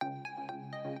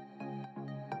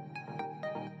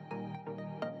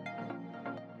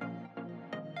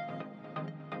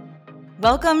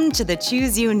Welcome to the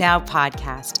Choose You Now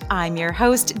podcast. I'm your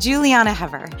host, Juliana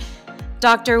Hever.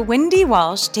 Dr. Wendy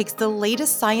Walsh takes the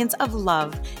latest science of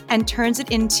love and turns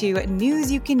it into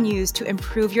news you can use to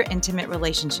improve your intimate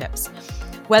relationships.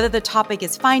 Whether the topic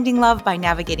is finding love by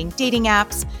navigating dating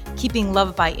apps, keeping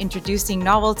love by introducing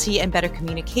novelty and better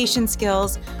communication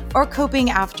skills, or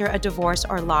coping after a divorce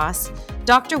or loss,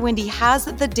 Dr. Wendy has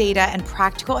the data and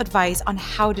practical advice on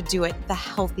how to do it the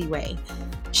healthy way.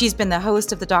 She's been the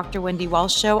host of the Dr. Wendy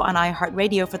Walsh Show on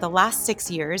iHeartRadio for the last 6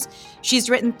 years. She's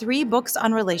written 3 books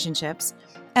on relationships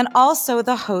and also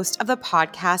the host of the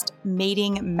podcast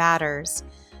Mating Matters.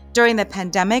 During the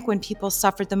pandemic, when people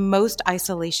suffered the most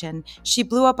isolation, she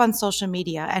blew up on social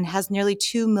media and has nearly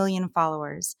 2 million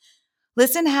followers.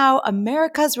 Listen how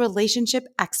America's relationship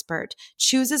expert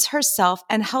chooses herself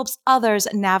and helps others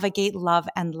navigate love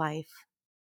and life.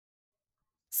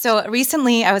 So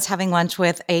recently I was having lunch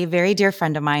with a very dear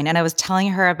friend of mine and I was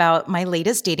telling her about my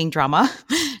latest dating drama.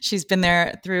 She's been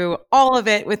there through all of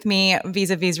it with me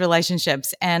vis-a-vis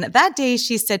relationships. And that day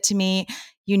she said to me,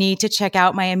 "You need to check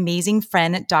out my amazing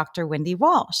friend, Dr. Wendy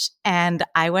Walsh." And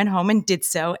I went home and did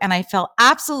so. And I fell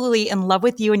absolutely in love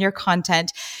with you and your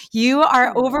content. You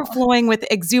are overflowing with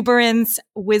exuberance,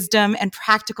 wisdom, and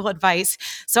practical advice.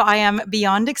 So I am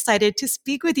beyond excited to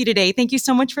speak with you today. Thank you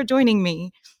so much for joining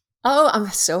me. Oh, I'm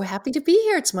so happy to be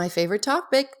here. It's my favorite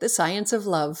topic, the science of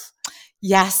love.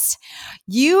 Yes.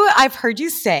 I've heard you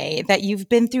say that you've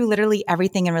been through literally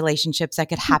everything in relationships that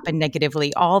could happen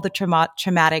negatively, all the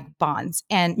traumatic bonds.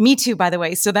 And me too, by the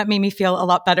way. So that made me feel a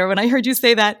lot better when I heard you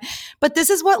say that. But this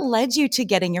is what led you to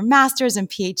getting your master's and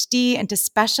PhD and to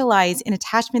specialize in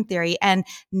attachment theory. And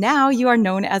now you are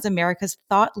known as America's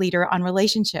thought leader on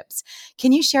relationships.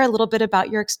 Can you share a little bit about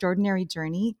your extraordinary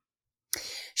journey?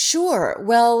 Sure.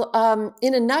 Well,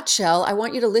 in a nutshell, I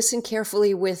want you to listen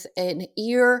carefully with an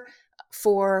ear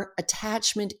for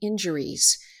attachment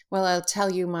injuries. Well, I'll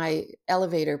tell you my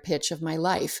elevator pitch of my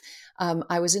life.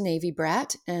 I was a Navy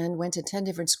brat and went to 10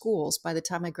 different schools by the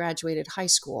time I graduated high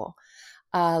school,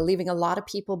 leaving a lot of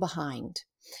people behind.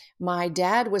 My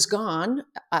dad was gone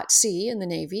at sea in the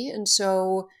Navy, and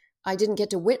so I didn't get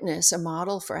to witness a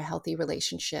model for a healthy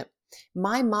relationship.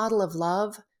 My model of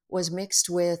love was mixed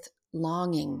with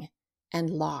longing and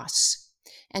loss.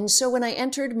 And so when I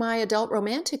entered my adult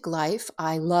romantic life,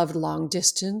 I loved long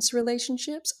distance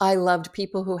relationships. I loved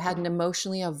people who had an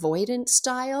emotionally avoidant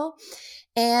style.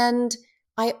 And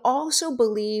I also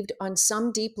believed on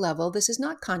some deep level, this is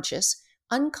not conscious,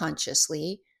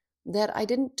 unconsciously, that I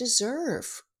didn't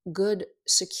deserve good,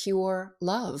 secure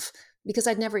love because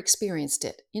I'd never experienced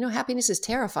it. You know, happiness is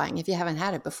terrifying if you haven't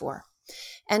had it before.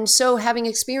 And so having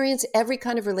experienced every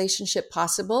kind of relationship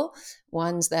possible,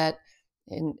 ones that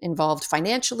involved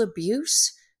financial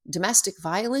abuse, domestic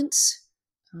violence,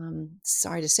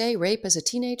 sorry to say, rape as a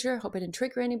teenager, hope I didn't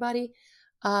trigger anybody.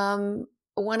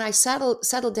 When I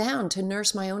settled down to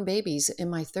nurse my own babies in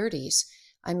my 30s,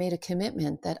 I made a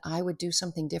commitment that I would do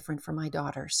something different for my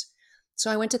daughters. So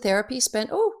I went to therapy, spent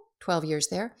 12 years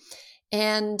there,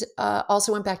 and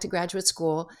also went back to graduate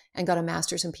school and got a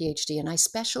master's and PhD. And I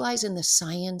specialize in the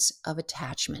science of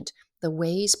attachment, the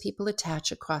ways people attach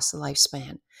across the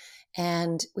lifespan.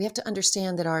 And we have to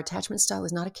understand that our attachment style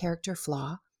is not a character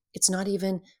flaw. It's not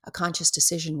even a conscious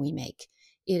decision we make.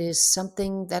 It is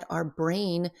something that our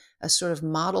brain, a sort of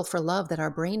model for love that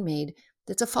our brain made,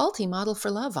 that's a faulty model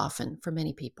for love often for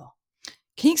many people.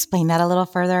 Can you explain that a little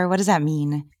further? What does that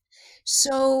mean?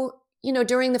 So,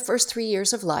 during the first 3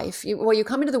 years of life, you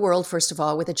come into the world, first of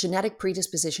all, with a genetic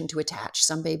predisposition to attach.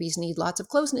 Some babies need lots of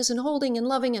closeness and holding and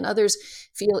loving, and others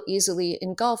feel easily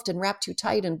engulfed and wrapped too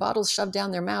tight and bottles shoved down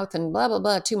their mouth and blah, blah,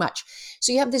 blah, too much.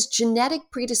 So you have this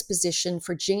genetic predisposition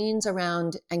for genes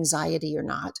around anxiety or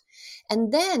not.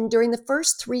 And then during the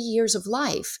first 3 years of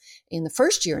life, in the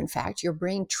first year, in fact, your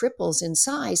brain triples in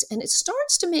size and it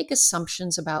starts to make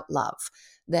assumptions about love,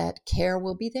 that care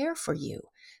will be there for you,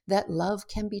 that love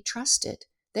can be trusted,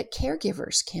 that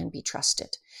caregivers can be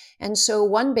trusted. And so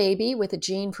one baby with a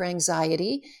gene for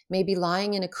anxiety may be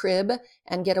lying in a crib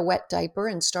and get a wet diaper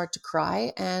and start to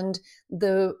cry, and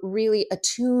the really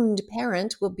attuned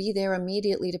parent will be there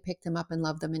immediately to pick them up and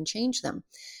love them and change them.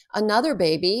 Another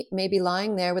baby may be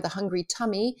lying there with a hungry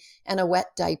tummy and a wet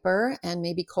diaper and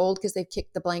maybe cold because they've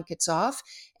kicked the blankets off.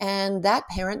 And that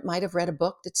parent might have read a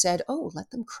book that said, "Oh,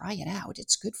 let them cry it out.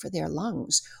 It's good for their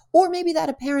lungs." Or maybe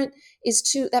that parent is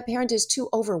too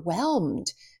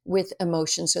overwhelmed with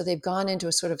emotion. So they've gone into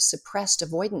a sort of suppressed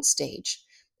avoidance stage.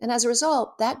 And as a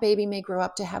result, that baby may grow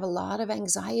up to have a lot of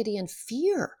anxiety and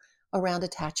fear around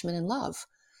attachment and love.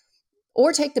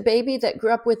 Or take the baby that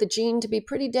grew up with a gene to be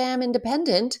pretty damn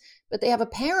independent, but they have a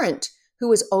parent who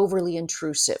was overly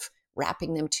intrusive,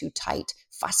 wrapping them too tight,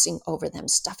 fussing over them,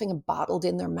 stuffing a bottle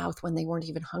in their mouth when they weren't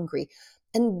even hungry.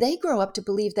 And they grow up to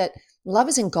believe that love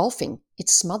is engulfing,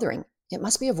 it's smothering, it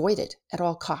must be avoided at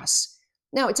all costs.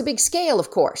 Now, it's a big scale, of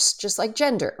course, just like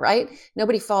gender, right?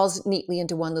 Nobody falls neatly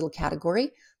into one little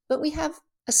category, but we have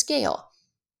a scale.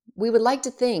 We would like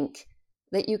to think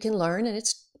that you can learn, and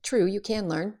it's true, you can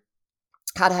learn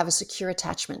how to have a secure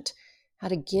attachment, how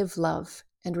to give love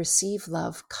and receive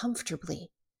love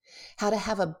comfortably, how to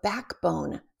have a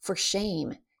backbone for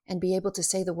shame and be able to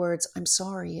say the words, "I'm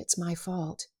sorry, it's my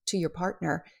fault," to your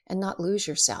partner and not lose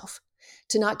yourself,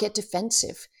 to not get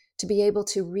defensive, to be able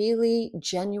to really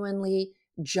genuinely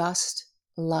just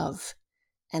love.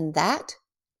 And that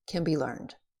can be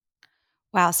learned.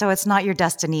 Wow. So it's not your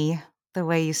destiny the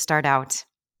way you start out.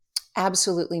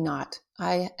 Absolutely not.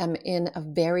 I am in a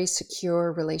very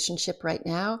secure relationship right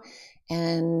now.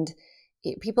 And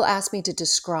people ask me to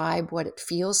describe what it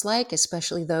feels like,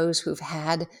 especially those who've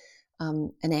had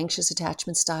an anxious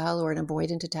attachment style or an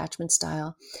avoidant attachment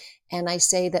style. And I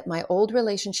say that my old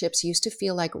relationships used to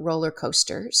feel like roller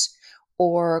coasters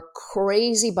or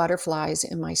crazy butterflies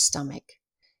in my stomach.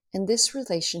 And this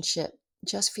relationship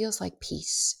just feels like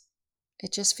peace.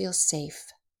 It just feels safe.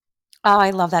 Oh, I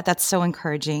love that. That's so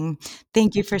encouraging.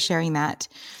 Thank you for sharing that.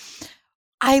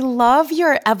 I love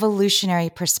your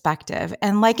evolutionary perspective.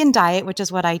 And like in diet, which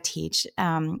is what I teach,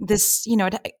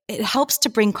 it helps to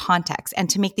bring context and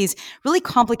to make these really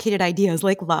complicated ideas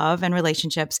like love and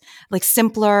relationships like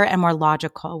simpler and more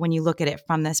logical when you look at it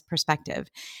from this perspective.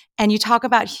 And you talk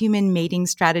about human mating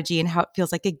strategy and how it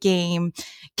feels like a game.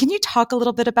 Can you talk a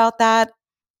little bit about that?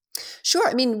 Sure.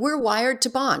 I mean, we're wired to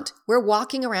bond. We're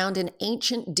walking around in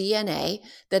ancient DNA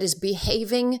that is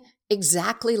behaving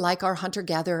exactly like our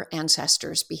hunter-gatherer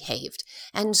ancestors behaved.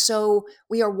 And so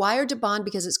we are wired to bond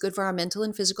because it's good for our mental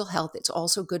and physical health. It's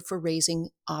also good for raising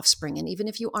offspring. And even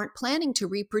if you aren't planning to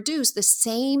reproduce, the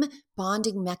same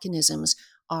bonding mechanisms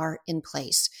are in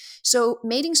place. So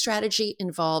mating strategy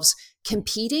involves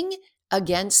competing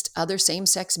against other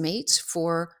same-sex mates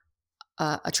for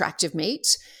attractive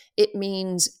mates. It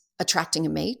means attracting a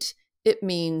mate. It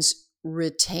means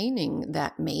retaining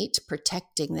that mate,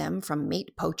 protecting them from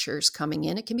mate poachers coming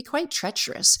in. It can be quite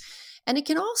treacherous. And it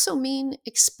can also mean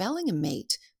expelling a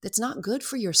mate that's not good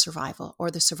for your survival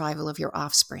or the survival of your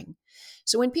offspring.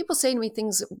 So when people say to me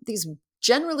things, these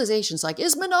generalizations like,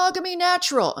 is monogamy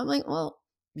natural? I'm like, well,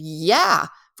 yeah,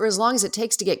 for as long as it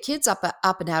takes to get kids up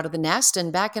and out of the nest.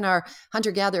 And back in our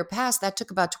hunter-gatherer past, that took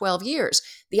about 12 years.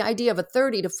 The idea of a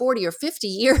 30 to 40 or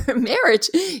 50-year marriage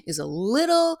is a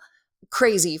little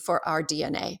crazy for our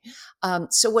DNA.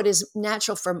 So what is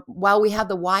natural while we have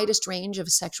the widest range of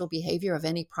sexual behavior of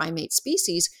any primate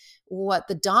species, what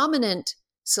the dominant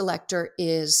selector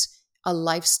is a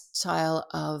lifestyle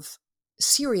of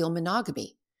serial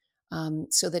monogamy.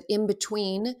 So that in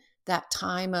between that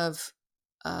time of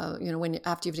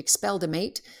after you've expelled a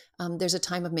mate, there's a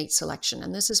time of mate selection.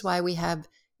 And this is why we have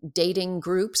dating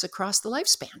groups across the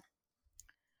lifespan.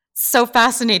 So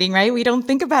fascinating, right? We don't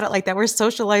think about it like that. We're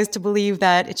socialized to believe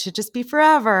that it should just be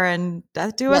forever and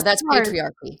that's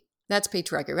patriarchy. That's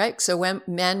patriarchy, right? So when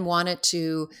men wanted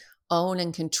to own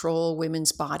and control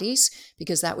women's bodies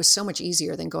because that was so much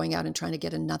easier than going out and trying to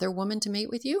get another woman to mate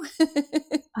with you.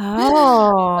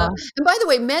 Oh. And by the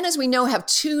way, men, as we know, have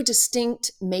two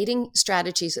distinct mating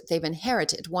strategies that they've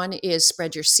inherited. One is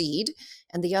spread your seed,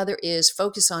 and the other is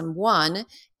focus on one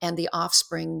and the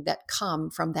offspring that come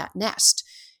from that nest.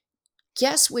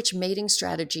 Guess which mating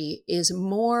strategy is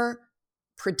more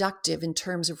productive in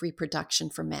terms of reproduction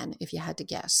for men, if you had to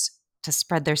guess? To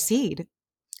spread their seed.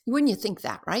 Wouldn't you think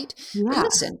that, right? Yeah. But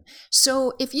listen,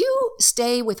 so if you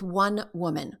stay with one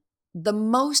woman, the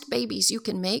most babies you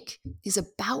can make is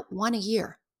about one a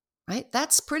year, right?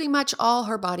 That's pretty much all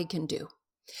her body can do.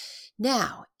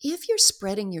 Now, if you're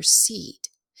spreading your seed,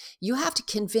 you have to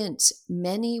convince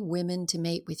many women to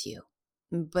mate with you.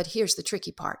 But here's the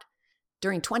tricky part.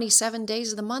 During 27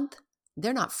 days of the month,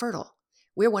 they're not fertile.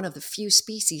 We're one of the few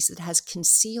species that has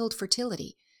concealed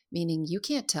fertility, meaning you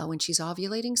can't tell when she's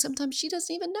ovulating. Sometimes she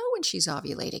doesn't even know when she's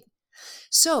ovulating.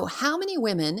 So how many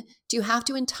women do you have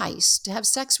to entice to have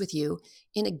sex with you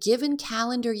in a given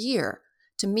calendar year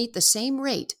to meet the same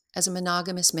rate as a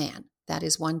monogamous man? That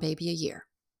is one baby a year.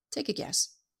 Take a guess.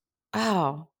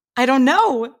 Oh, I don't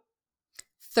know.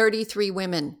 33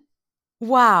 women.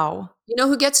 Wow. You know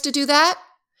who gets to do that?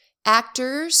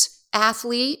 Actors,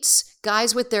 athletes,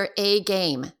 guys with their A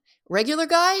game. Regular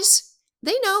guys,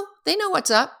 they know what's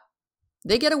up.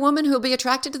 They get a woman who'll be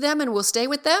attracted to them and will stay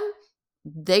with them.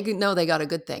 They know they got a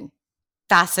good thing.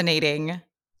 Fascinating.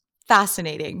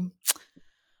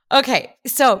 Okay,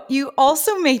 so you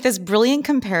also make this brilliant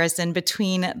comparison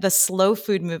between the slow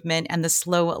food movement and the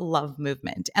slow love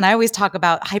movement. And I always talk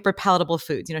about hyperpalatable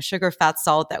foods, sugar, fat,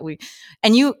 salt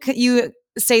and you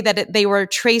say that they were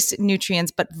trace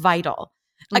nutrients but vital.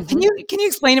 Can Mm-hmm. you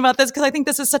explain about this? Because I think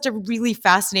this is such a really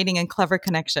fascinating and clever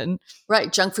connection.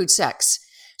 Right, junk food sex.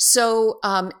 So,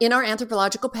 in our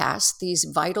anthropological past, these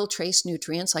vital trace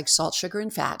nutrients like salt, sugar,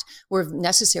 and fat were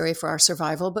necessary for our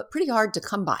survival, but pretty hard to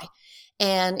come by.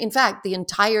 And in fact, the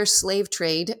entire slave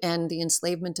trade and the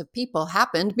enslavement of people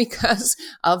happened because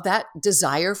of that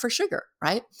desire for sugar,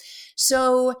 right?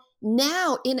 So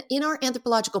now in our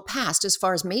anthropological past, as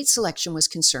far as mate selection was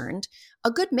concerned,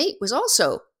 a good mate was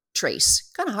also trace,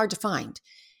 kind of hard to find.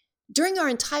 During our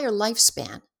entire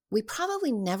lifespan, we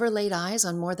probably never laid eyes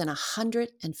on more than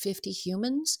 150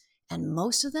 humans, and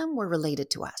most of them were related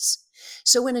to us.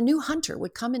 So when a new hunter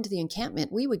would come into the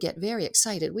encampment, we would get very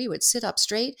excited. We would sit up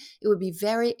straight. It would be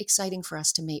very exciting for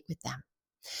us to mate with them.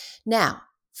 Now,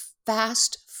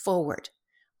 fast forward,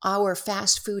 our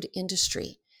fast food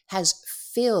industry has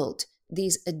filled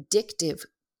these addictive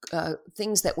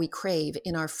things that we crave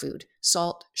in our food: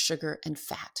 salt, sugar, and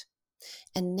fat.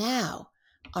 And now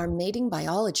our mating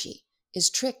biology is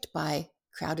tricked by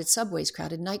crowded subways,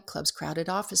 crowded nightclubs, crowded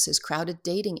offices, crowded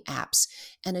dating apps.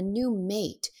 And a new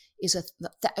mate is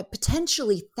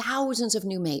potentially thousands of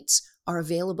new mates are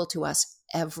available to us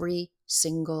every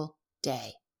single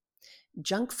day.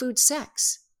 Junk food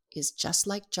sex is just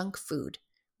like junk food.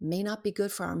 May not be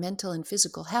good for our mental and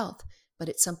physical health, but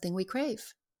it's something we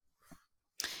crave.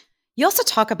 You also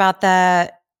talk about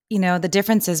the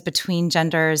differences between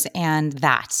genders and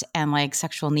like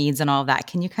sexual needs and all of that.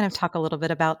 Can you kind of talk a little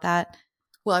bit about that?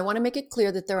 Well, I want to make it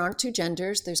clear that there aren't two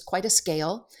genders. There's quite a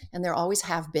scale, and there always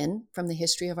have been from the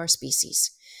history of our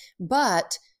species.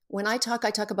 But when I talk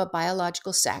about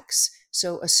biological sex.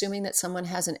 So assuming that someone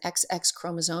has an XX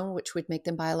chromosome, which would make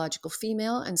them biological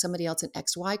female, and somebody else an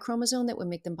XY chromosome that would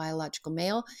make them biological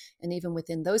male. And even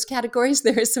within those categories,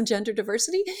 there is some gender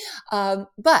diversity.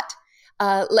 But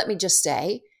let me just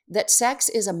say that sex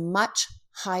is a much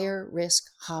higher risk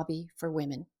hobby for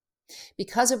women.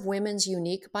 Because of women's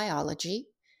unique biology,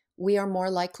 we are more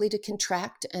likely to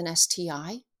contract an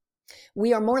STI.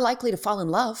 We are more likely to fall in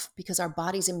love because our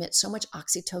bodies emit so much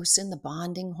oxytocin, the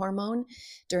bonding hormone,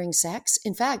 during sex.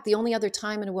 In fact, the only other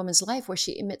time in a woman's life where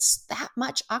she emits that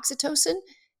much oxytocin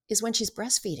is when she's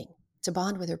breastfeeding to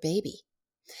bond with her baby.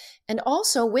 And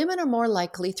also, women are more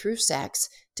likely through sex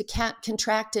to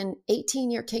contract an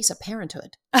 18-year case of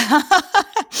parenthood.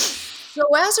 So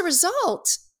as a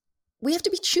result, we have to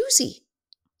be choosy.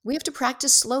 We have to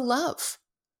practice slow love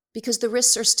because the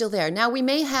risks are still there. Now, we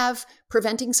may have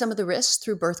preventing some of the risks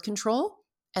through birth control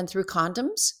and through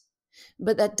condoms,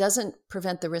 but that doesn't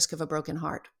prevent the risk of a broken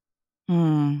heart.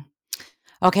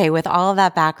 Okay, with all of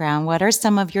that background, what are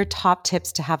some of your top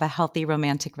tips to have a healthy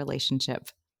romantic relationship?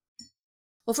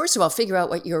 Well, first of all, figure out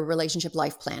what your relationship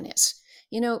life plan is.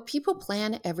 People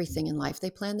plan everything in life.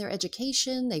 They plan their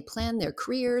education, they plan their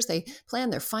careers, they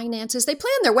plan their finances, they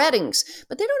plan their weddings,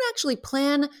 but they don't actually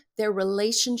plan their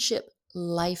relationship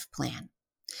life plan.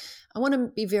 I want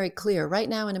to be very clear. Right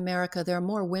now in America, there are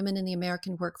more women in the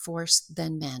American workforce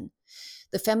than men.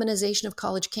 The feminization of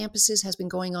college campuses has been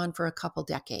going on for a couple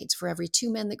decades. For every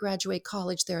 2 men that graduate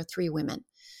college, there are 3 women.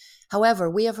 However,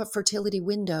 we have a fertility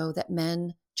window that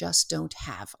men just don't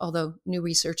have, although new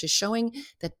research is showing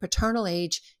that paternal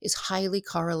age is highly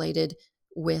correlated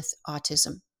with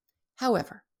autism.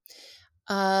 However,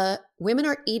 women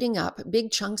are eating up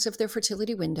big chunks of their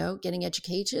fertility window, getting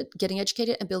educated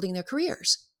and building their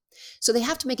careers. So they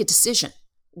have to make a decision.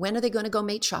 When are they going to go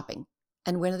mate shopping?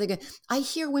 And when are they going to... I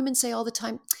hear women say all the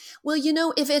time, well,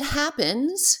 if it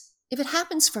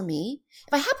happens for me,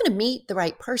 if I happen to meet the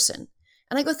right person,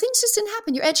 and I go, things just didn't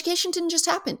happen. Your education didn't just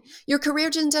happen. Your career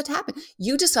didn't just happen.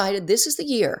 You decided this is the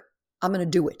year I'm going to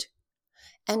do it.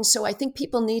 And so I think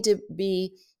people need to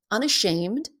be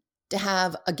unashamed to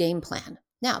have a game plan.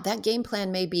 Now, that game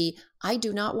plan may be, I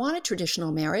do not want a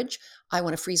traditional marriage. I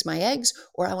want to freeze my eggs,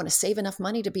 or I want to save enough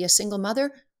money to be a single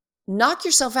mother. Knock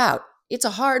yourself out. It's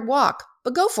a hard walk,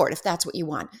 but go for it if that's what you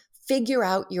want. Figure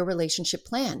out your relationship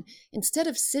plan instead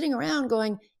of sitting around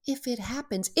going, if it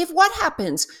happens, if what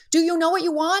happens? Do you know what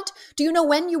you want? Do you know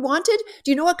when you want it?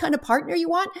 Do you know what kind of partner you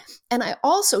want? And I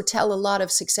also tell a lot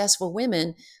of successful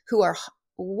women who are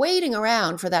waiting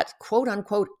around for that quote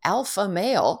unquote alpha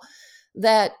male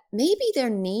that maybe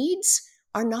their needs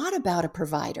are not about a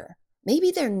provider. Maybe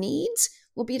their needs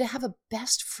will be to have a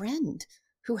best friend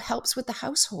who helps with the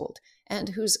household and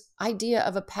whose idea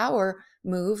of a power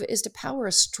move is to power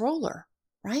a stroller,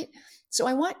 right? So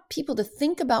I want people to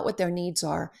think about what their needs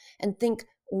are and think,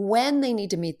 when they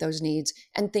need to meet those needs,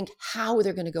 and think how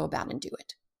they're going to go about and do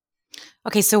it.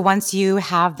 Okay, so once you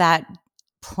have that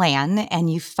plan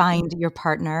and you find your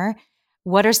partner,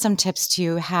 what are some tips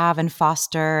to have and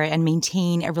foster and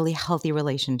maintain a really healthy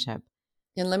relationship?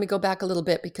 And let me go back a little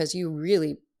bit because you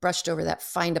really brushed over that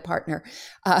find a partner.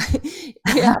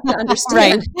 You have to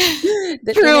understand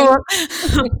that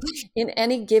True. in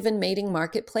any given mating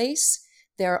marketplace,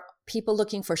 there are people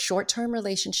looking for short-term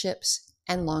relationships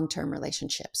and long-term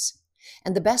relationships.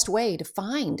 And the best way to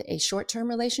find a short-term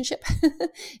relationship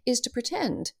is to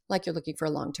pretend like you're looking for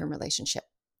a long-term relationship,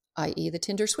 i.e. the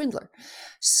Tinder swindler.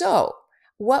 So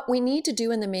what we need to do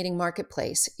in the mating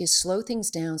marketplace is slow things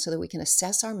down so that we can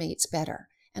assess our mates better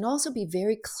and also be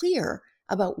very clear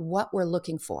about what we're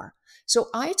looking for. So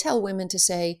I tell women to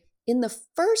say, in the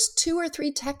first 2 or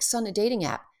 3 texts on a dating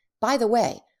app, by the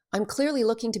way, I'm clearly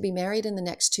looking to be married in the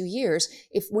next 2 years.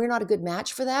 If we're not a good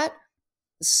match for that,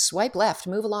 swipe left,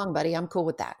 move along, buddy. I'm cool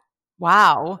with that.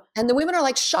 Wow. And the women are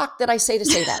like shocked that I say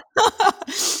that.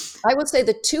 I will say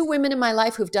the 2 women in my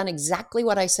life who've done exactly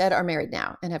what I said are married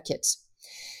now and have kids.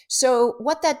 So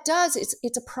what that does,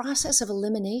 it's a process of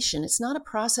elimination. It's not a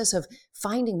process of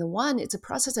finding the one. It's a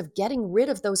process of getting rid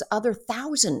of those other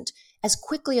 1,000 as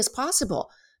quickly as possible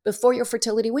before your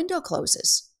fertility window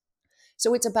closes.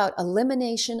 So it's about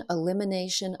elimination,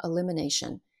 elimination,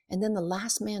 elimination. And then the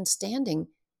last man standing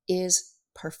is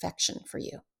perfection for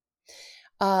you.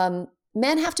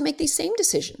 Men have to make these same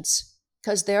decisions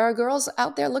because there are girls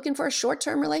out there looking for a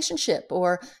short-term relationship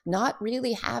or not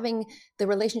really having the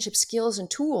relationship skills and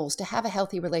tools to have a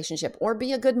healthy relationship or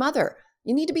be a good mother.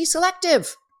 You need to be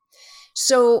selective.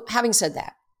 So having said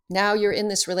that, now you're in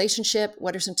this relationship.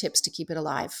 What are some tips to keep it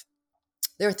alive?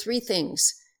 There are 3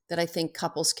 things that I think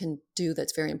couples can do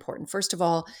that's very important. First of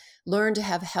all, learn to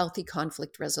have healthy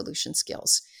conflict resolution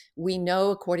skills. We know,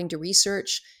 according to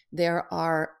research, there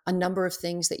are a number of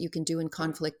things that you can do in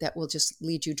conflict that will just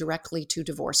lead you directly to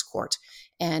divorce court.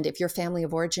 And if your family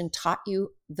of origin taught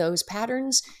you those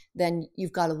patterns, then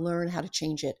you've got to learn how to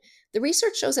change it. The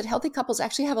research shows that healthy couples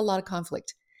actually have a lot of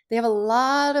conflict. They have a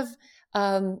lot of,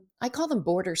 I call them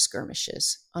border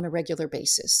skirmishes on a regular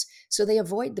basis. So they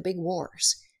avoid the big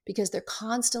wars because they're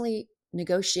constantly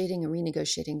negotiating and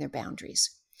renegotiating their boundaries.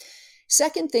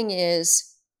 Second thing is,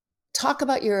 talk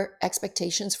about your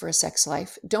expectations for a sex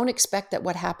life. Don't expect that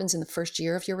what happens in the first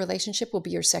year of your relationship will be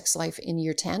your sex life in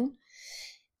year 10.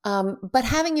 But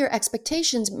having your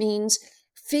expectations means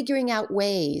figuring out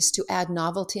ways to add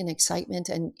novelty and excitement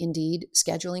and indeed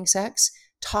scheduling sex.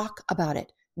 Talk about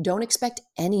it. Don't expect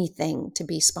anything to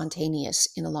be spontaneous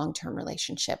in a long-term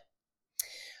relationship.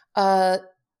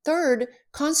 Third,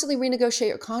 constantly renegotiate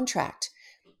your contract.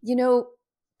 You know,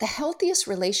 the healthiest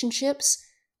relationships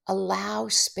allow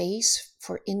space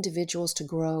for individuals to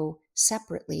grow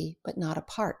separately, but not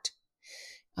apart.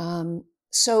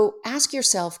 So ask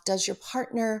yourself, does your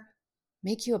partner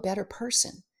make you a better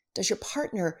person? Does your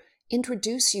partner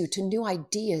introduce you to new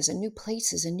ideas and new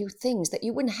places and new things that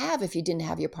you wouldn't have if you didn't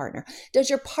have your partner? Does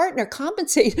your partner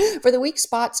compensate for the weak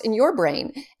spots in your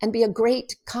brain and be a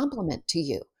great complement to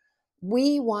you?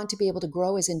 We want to be able to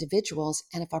grow as individuals,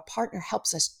 and if our partner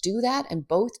helps us do that and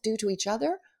both do to each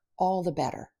other, all the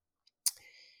better.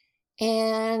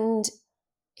 And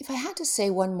if I had to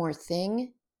say one more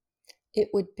thing, it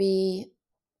would be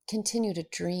continue to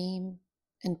dream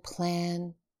and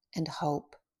plan and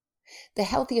hope. The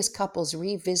healthiest couples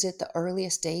revisit the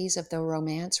earliest days of their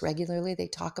romance regularly. They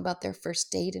talk about their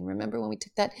first date. And remember when we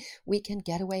took that weekend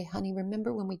getaway, honey?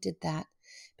 Remember when we did that?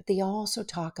 But they also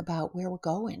talk about where we're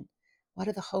going. What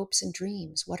are the hopes and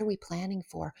dreams? What are we planning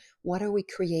for? What are we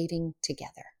creating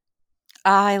together?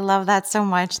 I love that so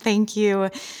much. Thank you.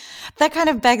 That kind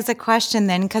of begs a question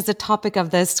then, because the topic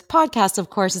of this podcast, of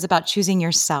course, is about choosing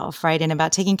yourself, right? And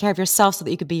about taking care of yourself so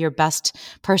that you could be your best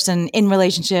person in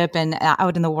relationship and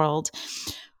out in the world.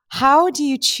 How do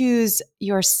you choose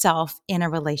yourself in a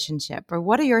relationship? Or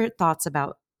what are your thoughts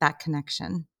about that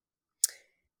connection?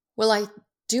 Well, I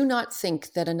do not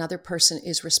think that another person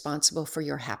is responsible for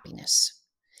your happiness.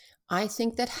 I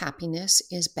think that happiness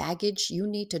is baggage you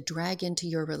need to drag into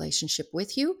your relationship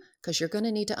with you because you're going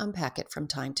to need to unpack it from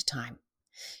time to time.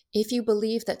 If you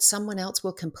believe that someone else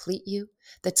will complete you,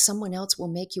 that someone else will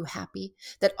make you happy,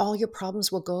 that all your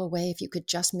problems will go away if you could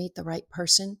just meet the right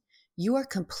person, you are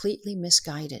completely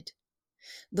misguided.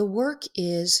 The work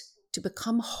is to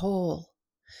become whole,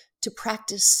 to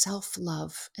practice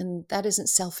self-love, and that isn't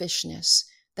selfishness.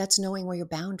 That's knowing where your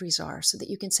boundaries are so that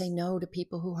you can say no to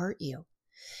people who hurt you.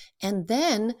 And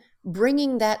then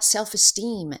bringing that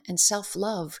self-esteem and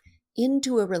self-love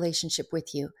into a relationship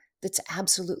with you that's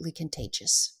absolutely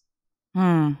contagious.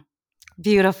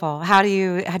 Beautiful. Do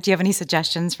you have any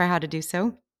suggestions for how to do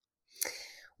so?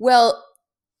 Well,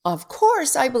 of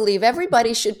course, I believe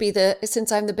everybody should be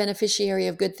since I'm the beneficiary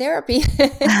of good therapy,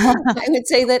 I would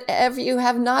say that if you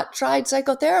have not tried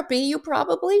psychotherapy, you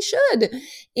probably should.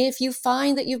 If you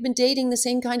find that you've been dating the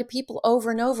same kind of people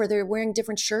over and over, they're wearing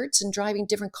different shirts and driving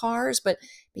different cars, but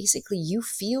basically you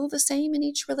feel the same in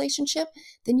each relationship,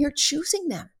 then you're choosing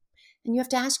them. And you have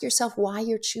to ask yourself why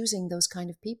you're choosing those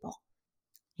kind of people.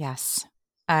 Yes.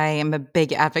 I am a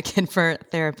big advocate for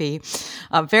therapy.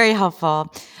 Very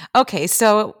helpful. Okay,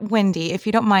 so Wendy, if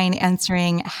you don't mind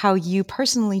answering how you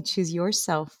personally choose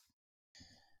yourself.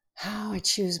 How I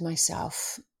choose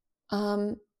myself.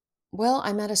 Well,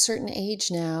 I'm at a certain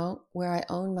age now where I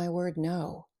own my word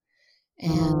no.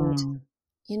 And,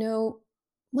 you know,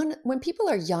 when people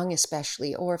are young,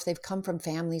 especially, or if they've come from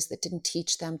families that didn't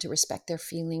teach them to respect their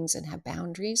feelings and have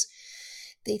boundaries,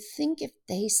 they think if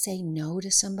they say no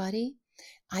to somebody,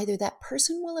 either that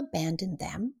person will abandon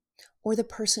them or the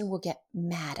person will get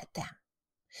mad at them.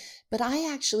 But I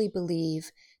actually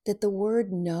believe that the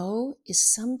word no is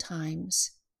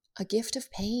sometimes a gift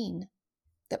of pain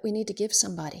that we need to give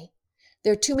somebody.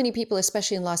 There are too many people,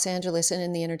 especially in Los Angeles and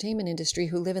in the entertainment industry,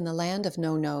 who live in the land of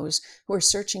no-nos, who are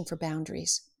searching for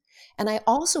boundaries. And I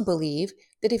also believe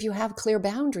that if you have clear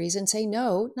boundaries and say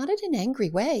no, not in an angry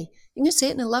way, you can say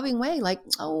it in a loving way, like,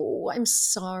 oh, I'm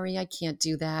sorry, I can't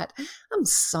do that. I'm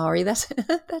sorry,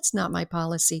 that's not my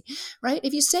policy, right?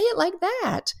 If you say it like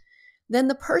that, then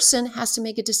the person has to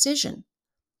make a decision.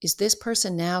 Is this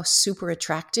person now super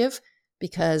attractive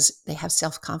because they have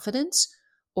self-confidence?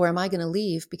 Or am I going to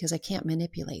leave because I can't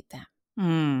manipulate them?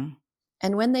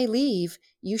 And when they leave,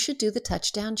 you should do the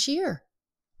touchdown cheer.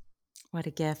 What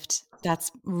a gift.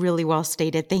 That's really well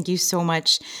stated. Thank you so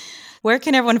much. Where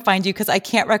can everyone find you? Because I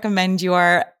can't recommend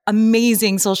your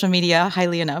amazing social media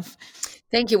highly enough.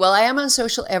 Thank you. Well, I am on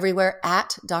social everywhere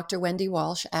at Dr. Wendy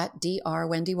Walsh, at Dr.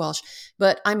 Wendy Walsh.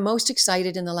 But I'm most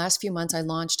excited. In the last few months, I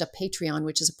launched a Patreon,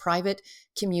 which is a private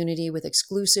community with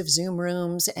exclusive Zoom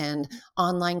rooms and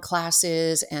online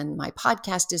classes. And my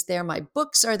podcast is there. My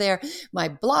books are there. My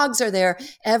blogs are there.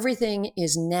 Everything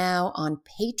is now on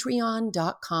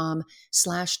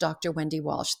patreon.com/Dr. Wendy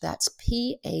Walsh. That's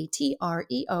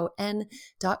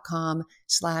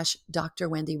patreon.com/Dr.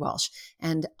 Wendy Walsh.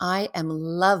 And I am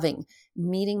loving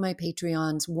meeting my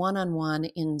Patreons one-on-one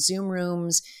in Zoom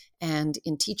rooms and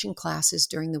in teaching classes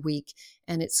during the week.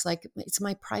 And it's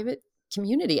my private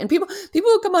community. And people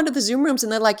will come onto the Zoom rooms and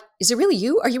they're like, is it really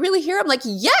you? Are you really here? I'm like,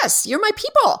 yes, you're my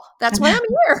people. That's why I'm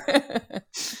here.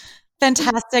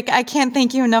 Fantastic. I can't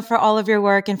thank you enough for all of your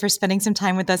work and for spending some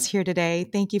time with us here today.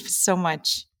 Thank you so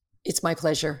much. It's my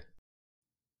pleasure.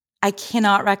 I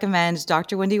cannot recommend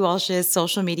Dr. Wendy Walsh's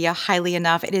social media highly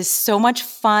enough. It is so much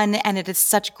fun and it is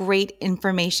such great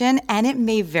information, and it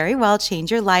may very well change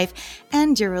your life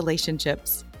and your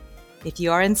relationships. If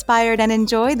you are inspired and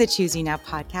enjoy the Choose You Now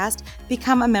podcast,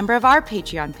 become a member of our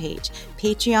Patreon page,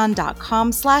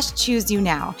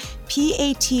 patreon.com/ChooseYouNow,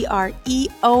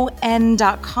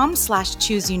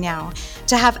 patreon.com/ChooseYouNow,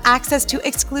 to have access to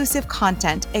exclusive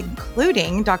content,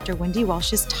 including Dr. Wendy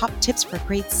Walsh's top tips for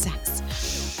great sex.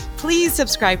 Please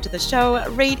subscribe to the show,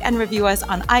 rate and review us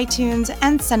on iTunes,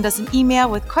 and send us an email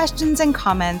with questions and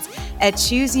comments at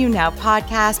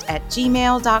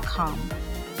chooseyounowpodcast@gmail.com.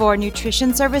 For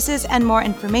nutrition services and more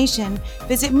information,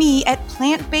 visit me at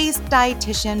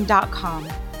plantbaseddietitian.com.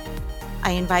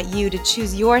 I invite you to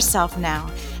choose yourself now,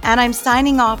 and I'm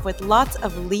signing off with lots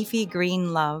of leafy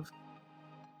green love.